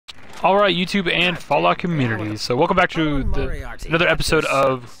Alright, YouTube and Fallout community. So welcome back to another episode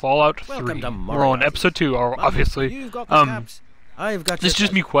of Fallout 3. We're on episode 2, obviously. This is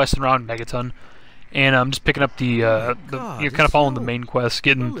just me questing around Megaton. And I'm just picking up you're kind of following the main quest,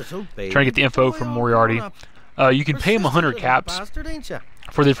 trying to get the info from Moriarty. You can pay him 100 caps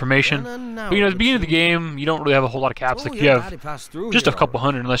for the information. But you know, at the beginning of the game, you don't really have a whole lot of caps. Like, you have just a couple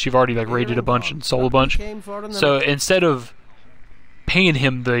hundred unless you've already like raided a bunch and sold a bunch. So instead of paying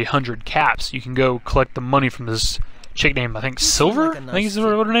him the 100 caps, you can go collect the money from this chick named, I think, Silver? I think is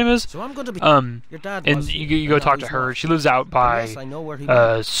what her name is. And you go talk to her. She lives out by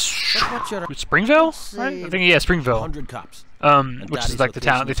Springville, right? I think, yeah, Springville. Which is like the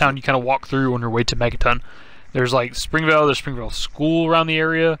town you kind of walk through on your way to Megaton. There's like Springville, there's Springville School around the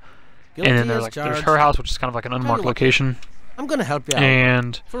area, and then there's her house, which is kind of like an unmarked location. I'm gonna help you out.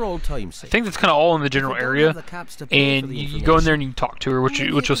 And for old time's sake. I think that's kind of all in the general area. And you go in there and you can talk to her, which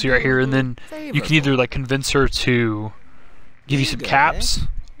you'll see right here. And then you can either like convince her to give you some caps,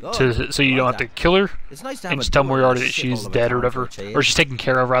 so you don't have to kill her, and just tell Moriarty that she's dead or whatever, or she's taken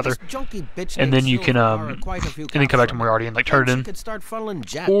care of rather. And then you can and then come back to Moriarty and like turn it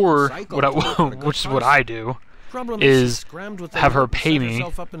in. Or which is what I do, is have her pay me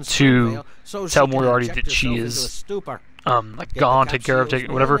to tell Moriarty that she is like gone, take care of,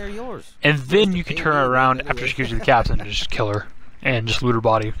 whatever, and then you can turn her around after she gives you the caps and just kill her and just loot her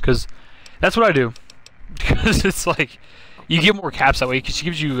body, because that's what I do. Because it's like you get more caps that way, because she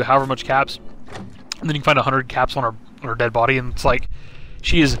gives you however much caps, and then you can find 100 caps on her dead body, and it's like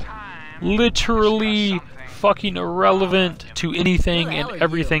she is literally fucking irrelevant to anything and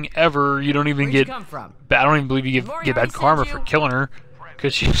everything ever. You don't even get I don't even believe you get bad karma for killing her,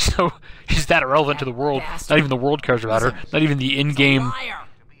 because she's that irrelevant to the world. Not even the world cares about her. Not even the in-game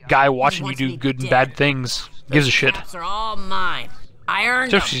guy watching you do good and bad things gives a shit.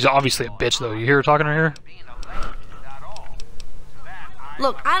 She's obviously a bitch, though. You hear her talking to her?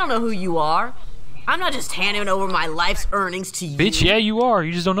 Look, I don't know who you are. I'm not just handing over my life's earnings to you. Bitch, yeah, you are.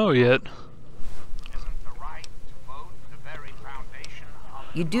 You just don't know it yet.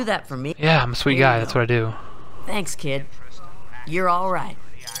 You do that for me? Yeah, I'm a sweet guy. That's what I do. Thanks, kid. You're all right.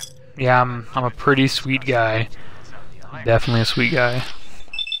 Yeah, I'm a pretty sweet guy. Definitely a sweet guy.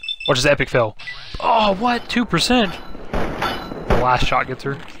 Watch this epic fail. Oh, what? 2%? The last shot gets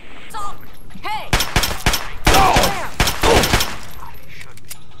her. Hey!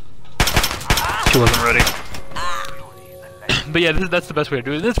 She wasn't ready. But yeah, that's the best way to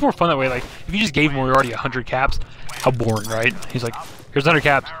do it. It's more fun that way. Like, if you just gave Moriarty 100 caps, how boring, right? He's like, here's 100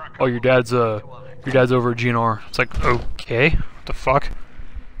 caps. Oh, your dad's over at GNR. It's like, okay, what the fuck?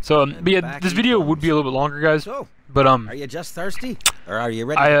 So, but yeah, this video would be a little bit longer, guys. But are you just thirsty, or are you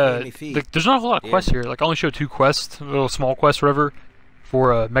ready to pay me fee? There's not a whole lot of quests here. Like, I only show 2 quests, little small quests, or whatever,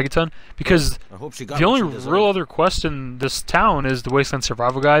 for Megaton, because the only real other quest in this town is the Wasteland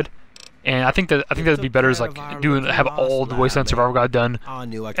Survival Guide. And I think that'd be better is like have all the Wasteland Survival Guide done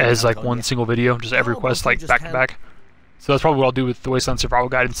as like one single video, just every quest like back to back. So that's probably what I'll do with the Wasteland Survival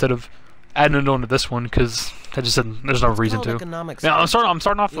Guide instead of adding it onto this one, because there's no reason to. Now I'm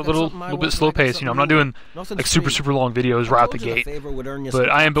starting off a little bit slow pace. You know, I'm not doing like super long videos right out the gate, but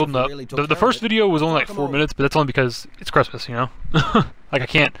I am building up. The first video was only like 4 minutes, but that's only because it's Christmas. You know, like I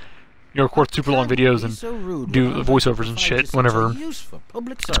can't record super long videos and do the voiceovers and shit whenever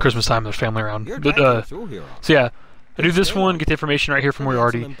it's Christmas time and there's family around. But so yeah, I do this one, get the information right here from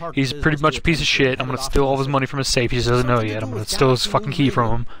Moriarty. He's pretty much a piece of shit. I'm gonna steal all of his money from his safe. He just doesn't know it yet. I'm gonna steal his fucking key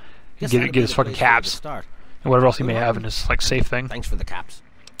from him and get his fucking caps and whatever else he may have in his like safe thing. Thanks for the caps.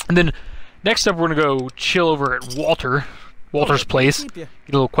 And then next up, we're gonna go chill over at Walter's place. Get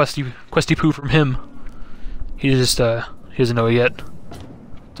a little questy poo from him. He doesn't know it yet.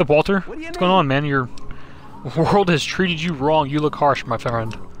 What's up, Walter? What's going on, man? Your world has treated you wrong. You look harsh, my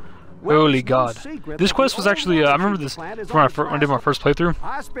friend. Holy God. This quest was actually, I remember this from when I did my first playthrough.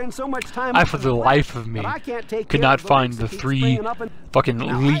 I, for the life of me, could not find the 3 fucking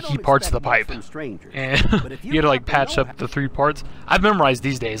leaky parts of the pipe. And you had to like patch up the 3 parts. I've memorized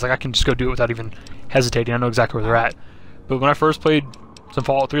these days. Like, I can just go do it without even hesitating. I know exactly where they're at. But when I first played some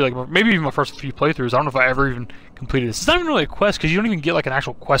Fallout 3, like maybe even my first few playthroughs, I don't know if I ever even completed this. It's not even really a quest, because you don't even get like an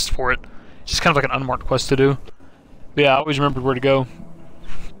actual quest for it. It's just kind of like an unmarked quest to do. But yeah, I always remembered where to go.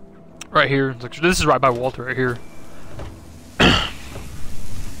 Right here. Like, this is right by Walter right here.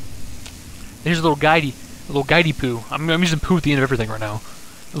 Here's a little guidey poo. I'm using poo at the end of everything right now.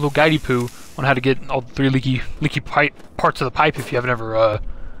 A little guidey poo on how to get all the 3 leaky parts of the pipe if you haven't ever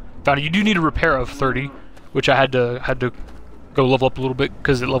found it. You do need a repair of 30, which I had to go level up a little bit,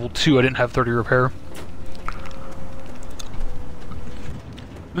 because at level 2 I didn't have 30 repair.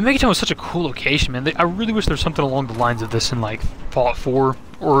 Megaton was such a cool location, man. I really wish there was something along the lines of this in like Fallout 4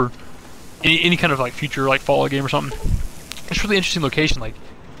 or any kind of like future like Fallout game or something. It's a really interesting location, like,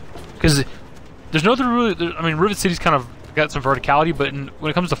 because there's no other really. I mean, Rivet City's kind of got some verticality, but when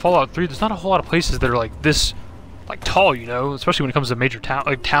it comes to Fallout 3, there's not a whole lot of places that are like this, like tall, you know. Especially when it comes to major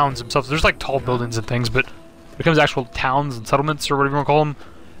towns themselves. There's like tall buildings and things, but when it comes to actual towns and settlements or whatever you want to call them,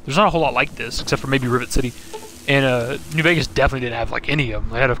 there's not a whole lot like this, except for maybe Rivet City. And New Vegas definitely didn't have like any of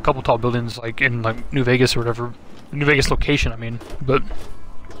them. They had a couple tall buildings like in like New Vegas or whatever, New Vegas location. I mean, but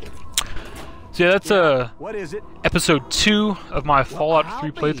so yeah, that's what is it? episode 2 of my Fallout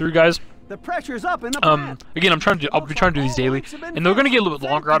 3 playthrough, guys. The pressure's up in the plant. Again, I'll be trying to do these daily, and they're gonna get a little bit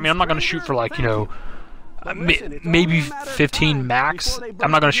longer. I mean, I'm not gonna shoot for like, you know, maybe 15 max.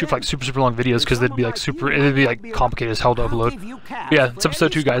 I'm not gonna shoot for like super long videos because it'd be like complicated as hell to upload. But yeah, it's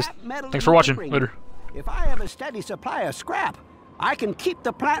episode 2, guys. Thanks for watching. Later. If I have a steady supply of scrap, I can keep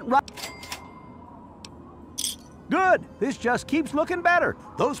the plant running. Good. This just keeps looking better.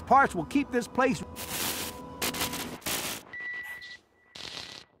 Those parts will keep this place